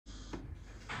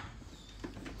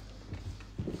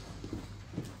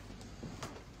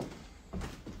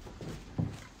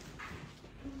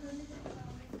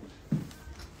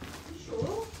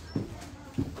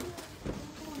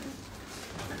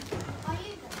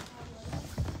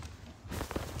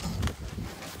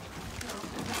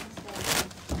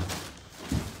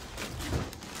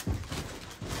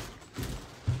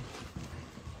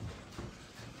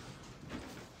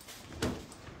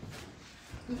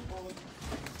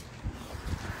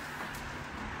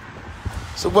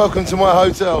So welcome to my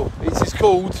hotel. It is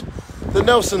called the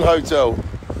Nelson Hotel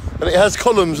and it has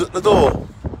columns at the door.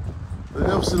 The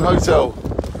Nelson Hotel.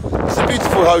 It's a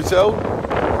beautiful hotel.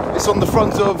 It's on the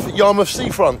front of Yarmouth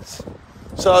seafront.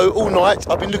 So all night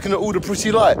I've been looking at all the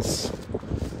pretty lights.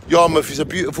 Yarmouth is a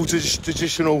beautiful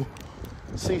traditional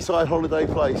seaside holiday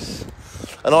place.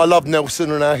 And I love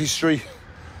Nelson and our history.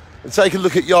 And take a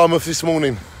look at Yarmouth this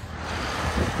morning.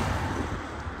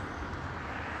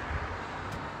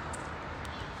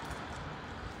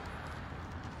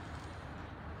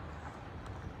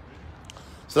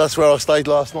 So that's where I stayed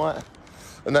last night,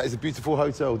 and that is a beautiful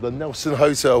hotel, the Nelson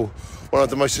Hotel, one of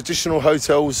the most traditional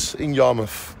hotels in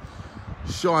Yarmouth.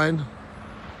 Shine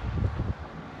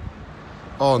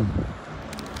on.